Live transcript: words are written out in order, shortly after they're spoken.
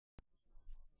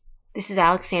This is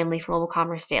Alex Stanley from Mobile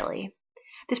Commerce Daily.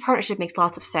 This partnership makes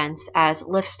lots of sense as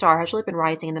Lyft Star has really been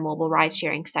rising in the mobile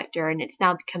ride-sharing sector, and it's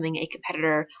now becoming a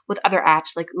competitor with other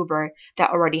apps like Uber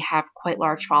that already have quite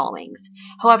large followings.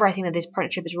 However, I think that this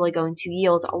partnership is really going to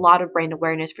yield a lot of brand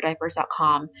awareness for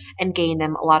diapers.com and gain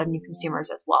them a lot of new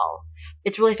consumers as well.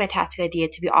 It's really a fantastic idea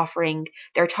to be offering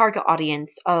their target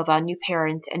audience of new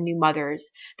parents and new mothers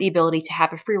the ability to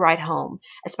have a free ride home,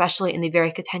 especially in the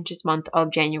very contentious month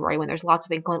of January when there's lots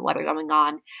of inclement weather going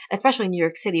on, especially in New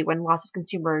York City when lots of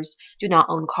consumers do not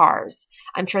own cars.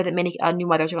 I'm sure that many new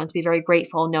mothers are going to be very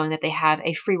grateful knowing that they have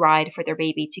a free ride for their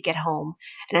baby to get home,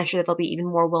 and I'm sure that they'll be even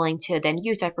more willing to then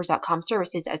use diapers.com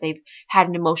services as they've had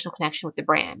an emotional connection with the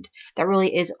brand. That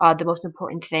really is the most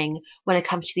important thing when it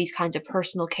comes to these kinds of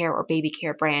personal care or baby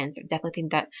care brands. I definitely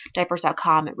think that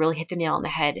diapers.com really hit the nail on the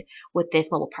head with this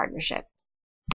mobile partnership.